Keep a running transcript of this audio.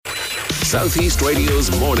South East Radio's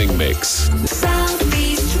morning mix. South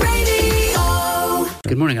East Radio.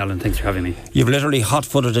 Good morning, Alan. Thanks for having me. You've literally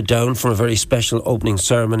hot-footed it down from a very special opening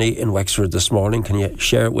ceremony in Wexford this morning. Can you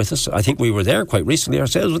share it with us? I think we were there quite recently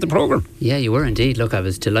ourselves with the programme. Yeah, you were indeed. Look, I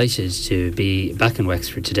was delighted to be back in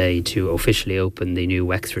Wexford today to officially open the new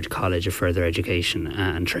Wexford College of Further Education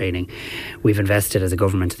and Training. We've invested as a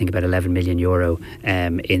government, I think, about €11 million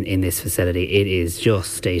in this facility. It is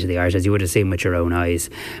just state-of-the-art, as you would have seen with your own eyes.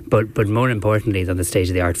 But more importantly than the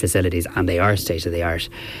state-of-the-art facilities, and they are state-of-the-art,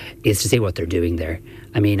 is to see what they're doing there.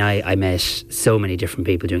 I mean, I met so many different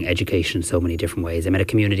people doing education in so many different ways. I met a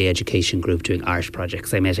community education group doing art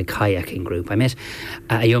projects. I met a kayaking group. I met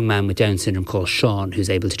a young man with Down syndrome called Sean, who's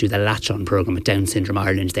able to do the Latch-On programme at Down Syndrome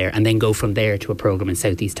Ireland there, and then go from there to a programme in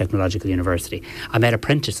South East Technological University. I met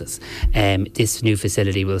apprentices. This new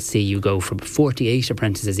facility will see you go from 48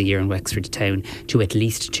 apprentices a year in Wexford town to at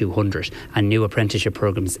least 200, and new apprenticeship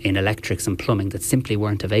programmes in electrics and plumbing that simply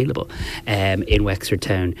weren't available in Wexford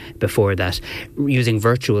town before that. Using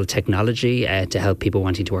virtual technology to help people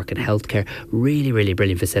wanting to work in healthcare. Really, really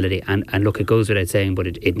brilliant facility. And look, it goes without saying, but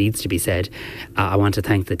it needs to be said. I want to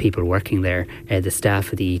thank the people working there, the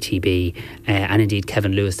staff of the ETB, and indeed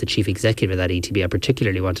Kevin Lewis, the chief executive of that ETB. I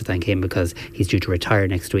particularly want to thank him because he's due to retire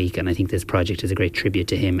next week, and I think this project is a great tribute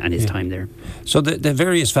to him and his time there. So the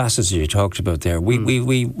various facets you talked about there,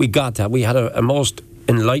 we got that. We had a most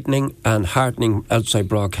enlightening and heartening outside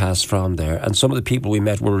broadcast from there, and some of the people we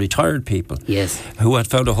met were retired people, yes, who had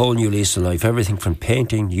found a whole new lease of life. Everything from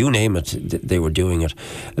painting, you name it, they were doing it.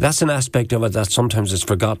 That's an aspect of it that sometimes is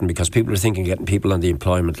forgotten because people are thinking getting people on the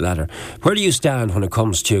employment ladder. Where do you stand when it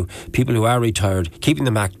comes to people who are retired, keeping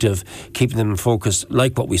them active, keeping them focused,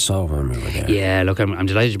 like what we saw when we were there? Yeah, look, I'm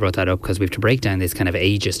delighted you brought that up because we have to break down this kind of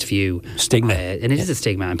ageist view, stigma, and it is a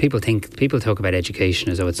stigma, and people talk about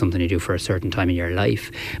education as though it's something you do for a certain time in your life.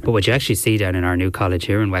 But what you actually see down in our new college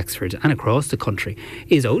here in Wexford and across the country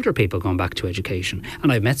is older people going back to education.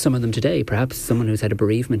 And I've met some of them today. Perhaps someone who's had a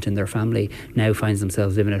bereavement in their family now finds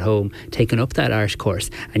themselves living at home, taking up that art course.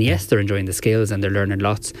 And yes, they're enjoying the skills and they're learning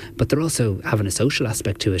lots, but they're also having a social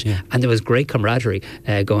aspect to it. Yeah. And there was great camaraderie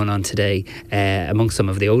going on today among some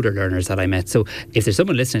of the older learners that I met. So if there's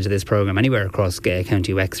someone listening to this programme anywhere across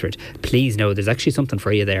County Wexford, please know there's actually something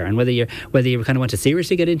for you there. And whether you kind of want to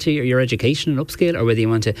seriously get into your education and upscale, or whether you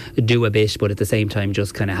want to do a bit but at the same time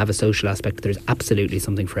just kind of have a social aspect, there's absolutely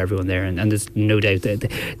something for everyone there. And there's no doubt that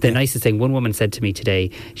the nicest thing, one woman said to me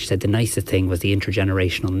today, she said the nicest thing was the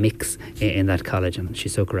intergenerational mix in that college, and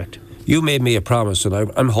she's so correct. You made me a promise, and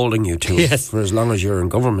I'm holding you to it for as long as you're in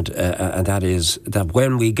government, and that is that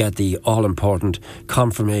when we get the all-important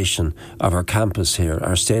confirmation of our campus here,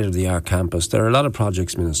 our state-of-the-art campus, there are a lot of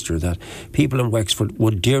projects, Minister, that people in Wexford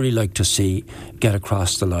would dearly like to see get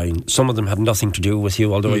across the line. Some of them have nothing to do with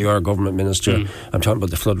you, although you are a government minister. I'm talking about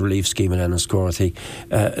the flood relief scheme in Enniscorthy.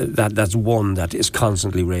 That's one that is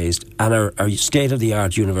constantly raised, and our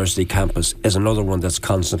state-of-the-art university campus is another one that's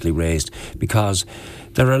constantly raised, because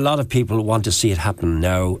there are a lot of people who want to see it happen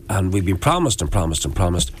now, and we've been promised and promised and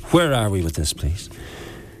promised. Where are we with this, please?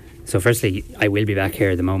 So firstly, I will be back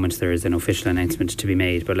here the moment there is an official announcement to be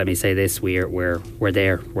made, but let me say this, we're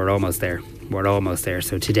there, we're almost there.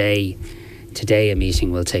 So today a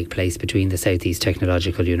meeting will take place between the South East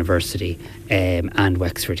Technological University and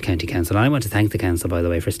Wexford County Council. And I want to thank the council, by the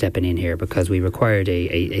way, for stepping in here, because we required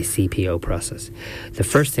a CPO process. The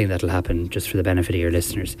first thing that will happen, just for the benefit of your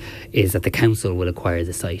listeners, is that the council will acquire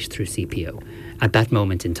the site through CPO. At that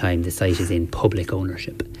moment in time, the site is in public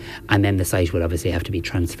ownership, and then the site will obviously have to be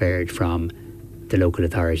transferred from the local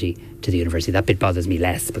authority to the university. That bit bothers me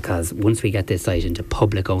less, because once we get this site into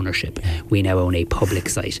public ownership, we now own a public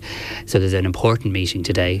site. So there's an important meeting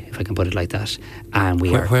today, if I can put it like that, and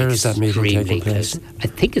where is that meeting taking place? I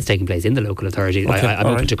think it's taking place in the local authority. Okay, I'm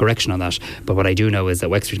open to correction on that, but what I do know is that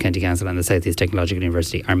Wexford County Council and the South East Technological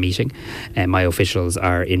University are meeting, and my officials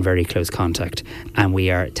are in very close contact, and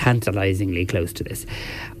we are tantalisingly close to this.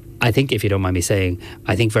 I think, if you don't mind me saying,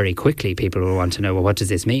 I think very quickly people will want to know, well, what does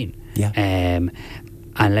this mean? Yeah.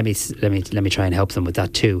 And let me try and help them with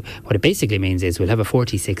that too. What it basically means is we'll have a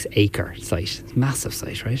 46-acre site, massive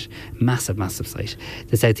site, right? Massive site.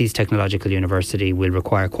 The South East Technological University will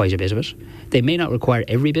require quite a bit of it. They may not require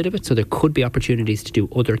every bit of it, so there could be opportunities to do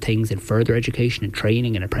other things in further education and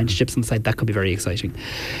training and apprenticeships on the site. That could be very exciting.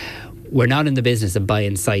 We're not in the business of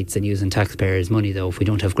buying sites and using taxpayers' money, though, if we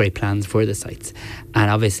don't have great plans for the sites.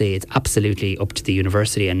 And obviously, it's absolutely up to the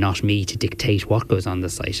university and not me to dictate what goes on the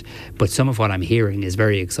site. But some of what I'm hearing is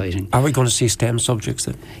very exciting. Are we going to see STEM subjects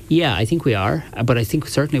then? Yeah, I think we are. But I think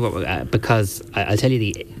certainly because I'll tell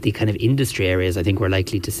you the kind of industry areas I think we're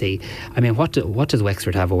likely to see. I mean, what does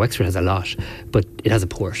Wexford have? Well, Wexford has a lot, but it has a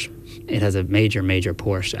port. It has a major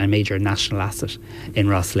port, a major national asset in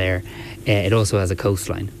Rosslare. It also has a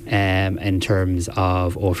coastline in terms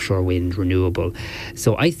of offshore wind, renewable.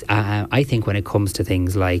 So I think when it comes to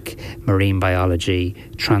things like marine biology,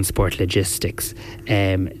 transport logistics,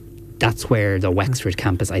 that's where the Wexford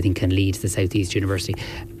campus, I think, can lead the South East University.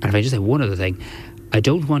 And if I just say one other thing, I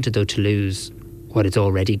don't want it, though, to lose what it's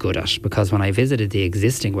already good at, because when I visited the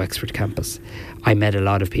existing Wexford campus, I met a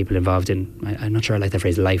lot of people involved in, I'm not sure I like the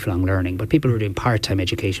phrase lifelong learning, but people who are doing part-time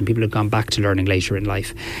education, people who have gone back to learning later in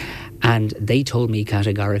life. And they told me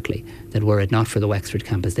categorically that were it not for the Wexford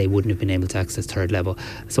campus, they wouldn't have been able to access third level.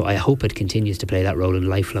 So I hope it continues to play that role in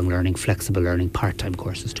lifelong learning, flexible learning, part-time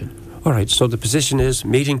courses too. All right, so the position is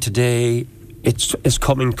meeting today. It's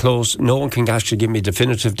coming close. No one can actually give me a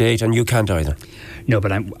definitive date, and you can't either. No,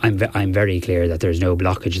 but I'm very clear that there's no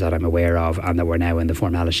blockage that I'm aware of, and that we're now in the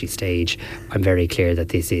formality stage. I'm very clear that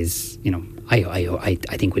this is, I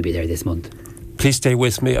think we'll be there this month. Please stay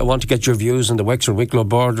with me. I want to get your views on the Wexford-Wicklow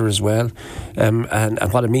border as well, and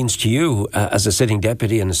what it means to you as a sitting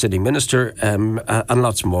deputy and a sitting minister, and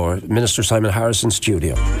lots more. Minister Simon Harris in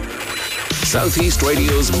studio. South East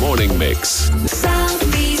Radio's morning mix.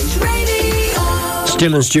 South East Radio.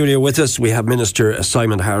 Still in studio with us, we have Minister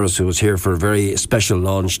Simon Harris, who is here for a very special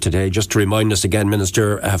launch today. Just to remind us again,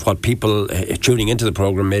 Minister, what people tuning into the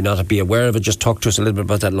programme may not be aware of it, just talk to us a little bit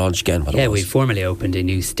about that launch again. We formally opened a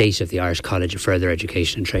new state-of-the-art College of Further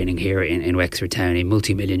Education and Training here in Wexford Town, a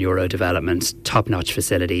multi-million-euro development, top-notch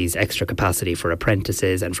facilities, extra capacity for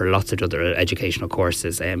apprentices and for lots of other educational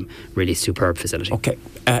courses. Really superb facility. Okay,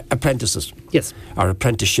 apprentices. Yes. Or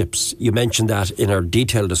apprenticeships. You mentioned that in our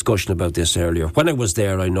detailed discussion about this earlier. When I was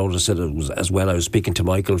there, I noticed it as well. I was speaking to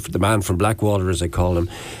Michael, the man from Blackwater, as I call him,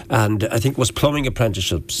 and I think it was plumbing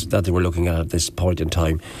apprenticeships that they were looking at this point in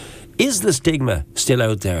time. Is the stigma still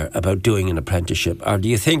out there about doing an apprenticeship, or do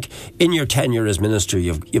you think in your tenure as minister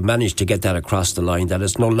you've managed to get that across the line, that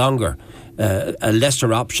it's no longer a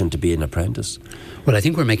lesser option to be an apprentice? Well, I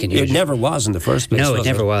think we're making huge... It never was in the first place. No, it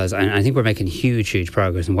never was. And I think we're making huge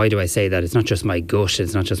progress. And why do I say that? It's not just my gut.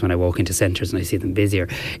 It's not just when I walk into centres and I see them busier.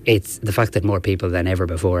 It's the fact that more people than ever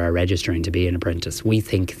before are registering to be an apprentice. We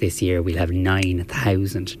think this year we'll have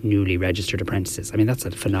 9,000 newly registered apprentices. I mean, that's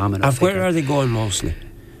a phenomenal And figure. Where are they going mostly?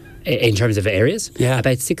 In terms of areas, yeah.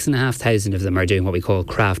 About 6,500 of them are doing what we call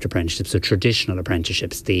craft apprenticeships, so traditional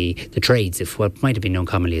apprenticeships, the trades, if what might have been known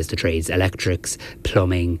commonly as the trades, electrics,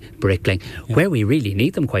 plumbing, bricklaying, where we really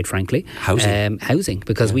need them, quite frankly. Housing,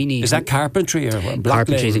 because we need... Is that carpentry or what?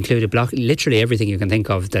 Carpentry is included, literally everything you can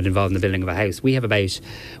think of that involves the building of a house.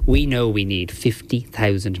 We know we need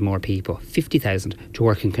 50,000 more people, 50,000 to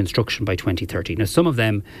work in construction by 2030. Now, some of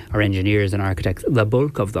them are engineers and architects. The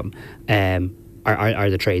bulk of them are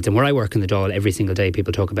the trades. And where I work in the Dáil, every single day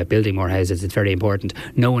people talk about building more houses. It's very important.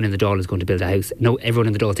 No one in the Dáil is going to build a house. No, everyone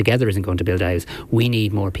in the Dáil together isn't going to build a house. We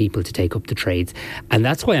need more people to take up the trades. And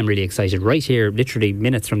that's why I'm really excited. Right here, literally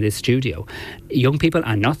minutes from this studio, young people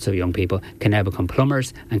and not so young people can now become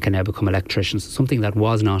plumbers and can now become electricians, something that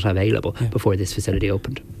was not available before this facility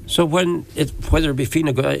opened. So whether it be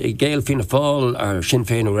Fianna Gael, Fianna Fáil or Sinn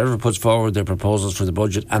Féin, whoever puts forward their proposals for the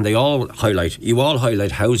budget, and you all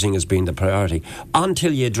highlight housing as being the priority,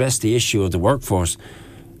 until you address the issue of the workforce,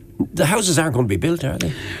 the houses aren't going to be built, are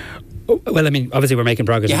they? Well, I mean, obviously we're making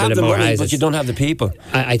progress. You have the more money, houses, but you don't have the people.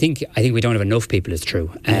 I think we don't have enough people, it's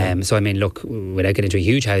true. So, I mean, look, without getting into a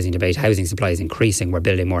huge housing debate, housing supply is increasing, we're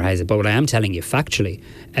building more houses. But what I am telling you factually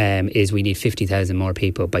is we need 50,000 more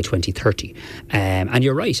people by 2030. And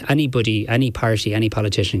you're right, anybody, any party, any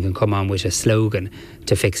politician can come on with a slogan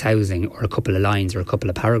to fix housing, or a couple of lines or a couple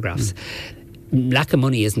of paragraphs. Lack of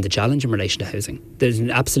money isn't the challenge in relation to housing. There's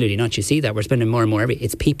absolutely not. You see that we're spending more and more.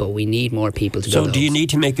 It's people. We need more people to build. So do you need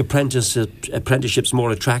to make apprenticeships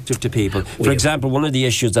more attractive to people? For example, one of the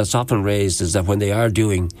issues that's often raised is that when they are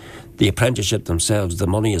doing the apprenticeship themselves, the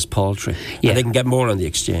money is paltry, and they can get more on the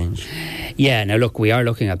exchange. Yeah, now look, we are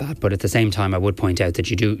looking at that, but at the same time I would point out that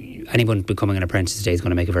anyone becoming an apprentice today is going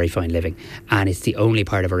to make a very fine living, and it's the only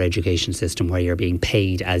part of our education system where you're being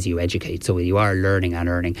paid as you educate, so you are learning and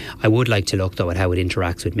earning. I would like to look though, at how it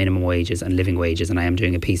interacts with minimum wages and living wages, and I am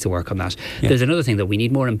doing a piece of work on that. Yeah. There's another thing, that we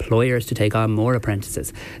need more employers to take on more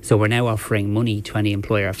apprentices. So we're now offering money to any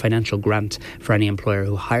employer, a financial grant for any employer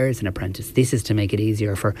who hires an apprentice. This is to make it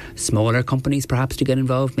easier for smaller companies perhaps to get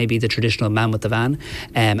involved, maybe the traditional man with the van,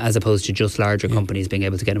 as opposed to just larger companies being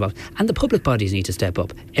able to get involved. And the public bodies need to step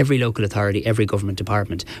up. Every local authority, every government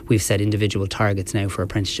department, we've set individual targets now for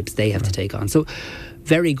apprenticeships they have to take on. So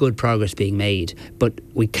very good progress being made, but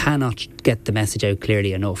we cannot get the message out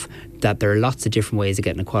clearly enough that there are lots of different ways of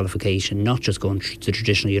getting a qualification, not just going through the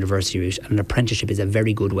traditional university route. And an apprenticeship is a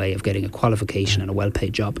very good way of getting a qualification and a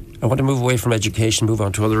well-paid job. I want to move away from education, move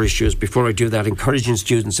on to other issues. Before I do that, encouraging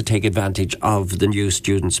students to take advantage of the new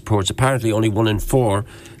student supports. Apparently only 1 in 4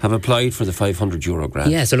 have applied for the €500 grant.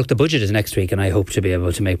 Yeah, so look, the budget is next week, and I hope to be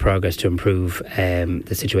able to make progress to improve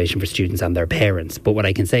the situation for students and their parents. But what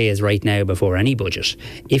I can say is right now, before any budget,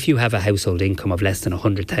 if you have a household income of less than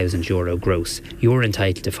 €100,000 gross, you're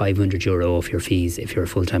entitled to €500 off your fees if you're a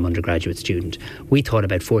full-time undergraduate student. We thought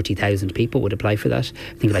about 40,000 people would apply for that.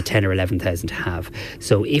 I think about 10 or 11,000 have.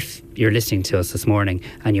 So if you're listening to us this morning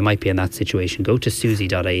and you might be in that situation, go to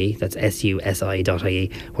susi.ie, that's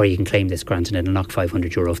susi.ie, where you can claim this grant, and it'll knock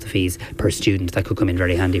 €500 off the fees per student. That could come in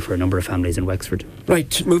very handy for a number of families in Wexford.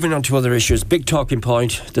 Right, moving on to other issues. Big talking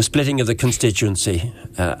point, the splitting of the constituency,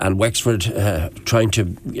 and Wexford trying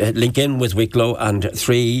to link in with Wicklow, and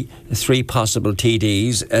three possible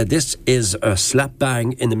TDs. This is a slap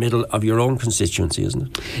bang in the middle of your own constituency, isn't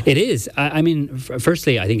it? It is. I mean,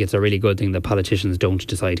 firstly, I think it's a really good thing that politicians don't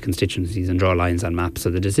decide constituencies and draw lines on maps.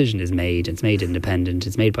 So the decision is made. It's made independent.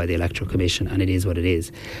 It's made by the Electoral Commission, and it is what it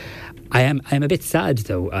is. I am a bit sad,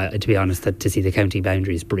 though, to be honest, to see the county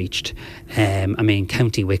boundaries breached. I mean,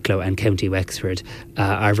 County Wicklow and County Wexford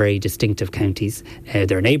are very distinctive counties.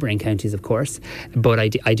 They're neighbouring counties, of course, but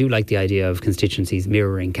I do like the idea of constituencies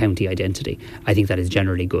mirroring county identity. I think that is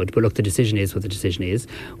generally good. But look, the decision is what the decision is.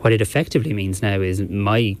 What it effectively means now is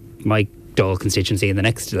my Dáil constituency, in the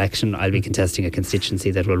next election, I'll be contesting a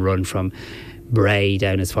constituency that will run from Bray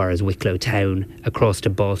down as far as Wicklow town, across to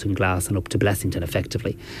Baltinglass and up to Blessington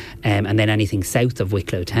effectively, and then anything south of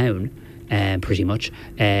Wicklow town pretty much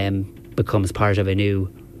becomes part of a new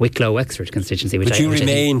Wicklow Wexford constituency. But you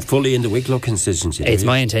remain fully in the Wicklow constituency? It's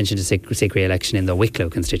my intention to seek re-election in the Wicklow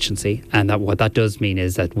constituency, and what that does mean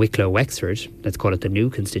is that Wicklow Wexford, let's call it the new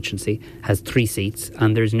constituency, has 3 seats,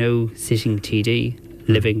 and there's no sitting TD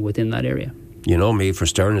living within that area. You know me for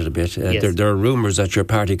stirring it a bit. Yes. There are rumours that your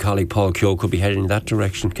party colleague Paul Keogh could be heading in that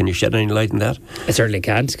direction. Can you shed any light on that? I certainly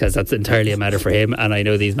can't, because that's entirely a matter for him, and I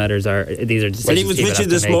know these are decisions. Well, he was with you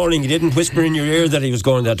this morning. He didn't whisper in your ear that he was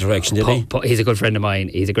going that direction, did he? He's a good friend of mine.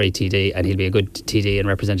 He's a great TD, and he'll be a good TD and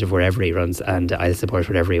representative wherever he runs, and I support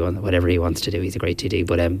whatever he wants to do. He's a great TD,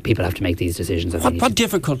 but people have to make these decisions. What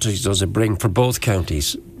difficulties does it bring for both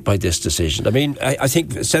counties by this decision? I mean, I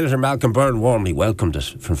think Senator Malcolm Byrne warmly welcomed it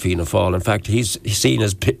from Fianna Fáil. In fact, he's seen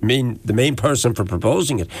as the main person for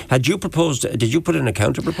proposing it. Did you put in a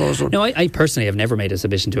counter proposal? No, I personally have never made a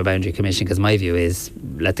submission to a boundary commission, because my view is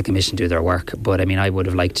let the commission do their work. But I mean, I would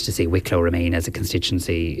have liked to see Wicklow remain as a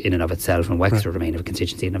constituency in and of itself, and Wexford remain a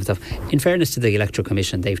constituency in and of itself. In fairness to the Electoral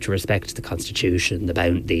Commission, they have to respect the Constitution,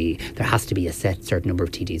 there has to be a certain number of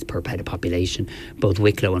TDs per head of population. Both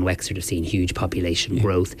Wicklow and Wexford have seen huge population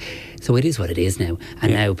growth. So it is what it is now,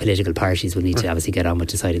 and now political parties will need to obviously get on with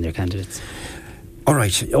deciding their candidates. All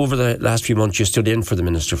right, over the last few months you stood in for the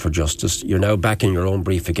Minister for Justice. You're now back in your own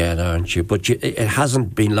brief again, aren't you? But it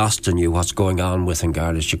hasn't been lost on you what's going on with An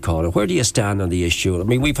Garda Síochána. Where do you stand on the issue? I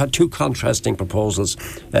mean, we've had 2 contrasting proposals.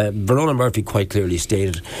 Verona Murphy quite clearly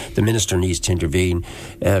stated the Minister needs to intervene.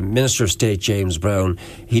 Minister of State James Brown,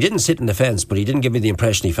 he didn't sit in the fence, but he didn't give me the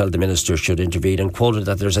impression he felt the Minister should intervene, and quoted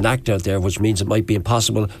that there's an act out there which means it might be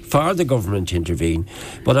impossible for the government to intervene.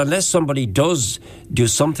 But unless somebody does do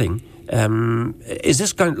something, is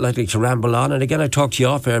this kind of likely to ramble on? And again, I talked to you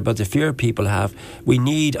off air about the fear people have. We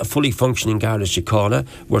need a fully functioning Garda Síochána.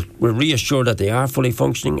 We're reassured that they are fully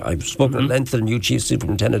functioning. I've spoken at length to the new Chief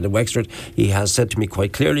Superintendent of Wexford. He has said to me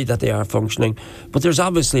quite clearly that they are functioning. But there's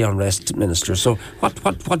obviously unrest, Minister. So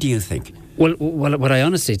what do you think? Well, what I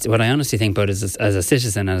honestly think about as a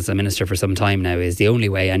citizen and as a minister for some time now is the only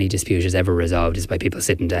way any dispute is ever resolved is by people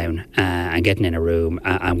sitting down and getting in a room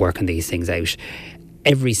and working these things out.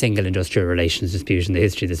 Every single industrial relations dispute in the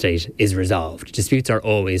history of the state is resolved. Disputes are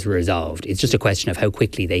always resolved. It's just a question of how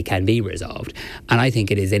quickly they can be resolved. And I think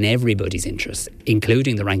it is in everybody's interest,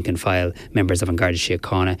 including the rank and file members of An Garda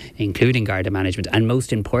Síochána, including Garda management, and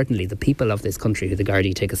most importantly, the people of this country who the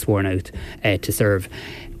Gardaí take a sworn oath to serve.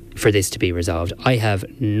 for this to be resolved. I have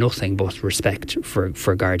nothing but respect for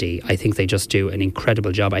Gardaí. I think they just do an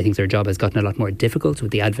incredible job. I think their job has gotten a lot more difficult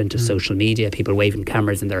with the advent of social media, people waving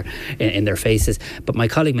cameras in their faces. But my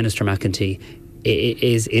colleague Minister McEntee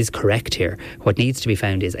is correct here. What needs to be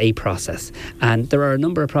found is a process, and there are a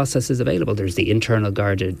number of processes available. There's the internal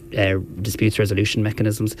Garda disputes resolution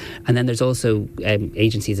mechanisms, and then there's also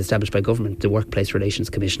agencies established by government, the Workplace Relations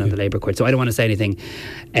Commission and the Labour Court. So I don't want to say anything.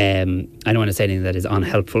 I don't want to say anything that is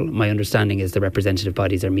unhelpful. My understanding is the representative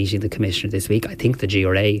bodies are meeting the Commissioner this week. I think the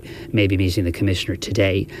GRA may be meeting the Commissioner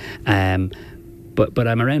today. But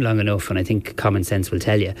I'm around long enough, and I think common sense will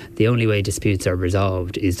tell you the only way disputes are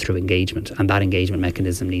resolved is through engagement, and that engagement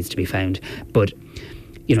mechanism needs to be found. But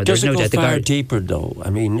there's no doubt. Does it go far deeper, though? I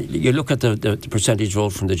mean, you look at the percentage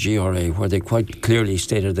vote from the GRA, where they quite clearly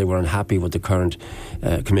stated they were unhappy with the current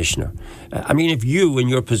Commissioner. I mean, if you, in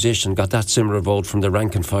your position, got that similar vote from the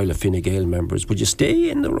rank and file of Fine Gael members, would you stay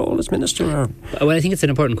in the role as Minister? Or? Well, I think it's an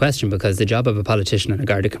important question, because the job of a politician and a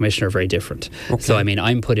Garda Commissioner are very different. Okay. So, I mean,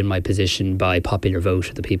 I'm put in my position by popular vote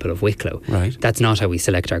of the people of Wicklow. Right. That's not how we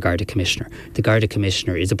select our Garda Commissioner. The Garda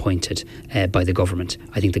Commissioner is appointed by the government.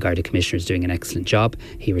 I think the Garda Commissioner is doing an excellent job.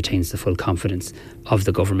 He retains the full confidence of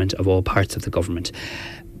the government, of all parts of the government.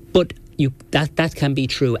 But that can be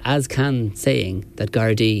true, as can saying that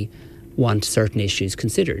Gardaí want certain issues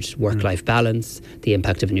considered. Work-life balance, the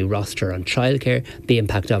impact of a new roster on childcare, the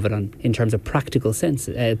impact of it in terms of practical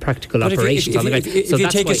operations on the ground.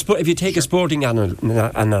 If you take a sporting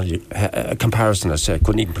analogy, comparison, I say, I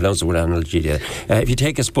couldn't even pronounce the word analogy there. If you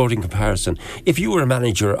take a sporting comparison, if you were a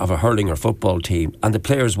manager of a hurling or football team and the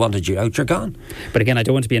players wanted you out, you're gone. But again, I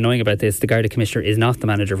don't want to be annoying about this. The Garda Commissioner is not the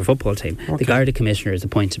manager of a football team. Okay. The Garda Commissioner is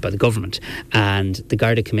appointed by the government, and the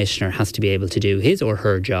Garda Commissioner has to be able to do his or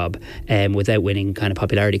her job without winning kind of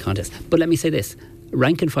popularity contests. But let me say this,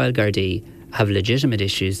 rank and file Gardaí have legitimate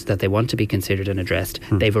issues that they want to be considered and addressed.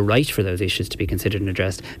 They have a right for those issues to be considered and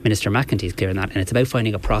addressed. Minister McEntee is clear on that, and it's about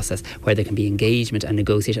finding a process where there can be engagement and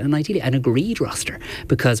negotiation, and ideally an agreed roster,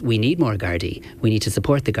 because we need more Gardaí. We need to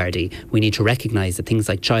support the Gardaí. We need to recognise that things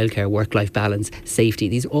like childcare, work-life balance, safety,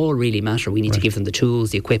 these all really matter. We need to give them the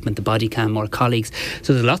tools, the equipment, the body cam, more colleagues.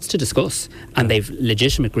 So there's lots to discuss, and they've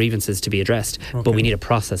legitimate grievances to be addressed, but we need a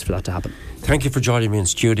process for that to happen. Thank you for joining me in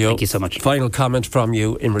studio. Thank you so much. Final comment from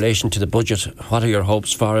you in relation to the budget. What are your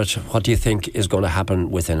hopes for it? What do you think is going to happen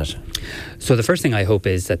within it? So the first thing I hope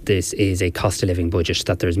is that this is a cost of living budget,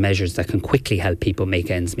 that there's measures that can quickly help people make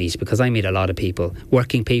ends meet, because I meet a lot of people,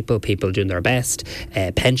 working people doing their best,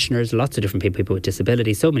 pensioners, lots of different people with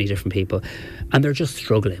disabilities, so many different people, and they're just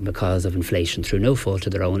struggling because of inflation through no fault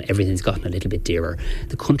of their own. Everything's gotten a little bit dearer.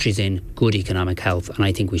 The country's in good economic health, and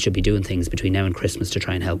I think we should be doing things between now and Christmas to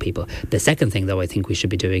try and help people. The second thing, though, I think we should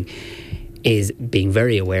be doing is being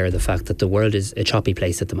very aware of the fact that the world is a choppy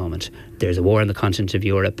place at the moment. There's a war on the continent of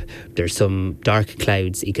Europe. There's some dark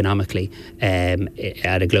clouds economically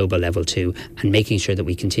at a global level too, and making sure that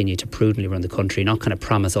we continue to prudently run the country, not kind of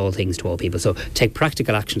promise all things to all people. So take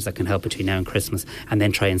practical actions that can help between now and Christmas, and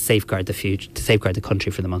then try and safeguard the future, to safeguard the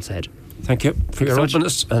country for the months ahead. Thank you for your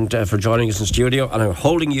openness and for joining us in studio, and I'm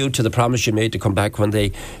holding you to the promise you made to come back when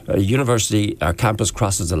the university campus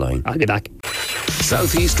crosses the line. I'll be back.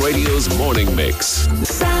 South East Radio's Morning Mix.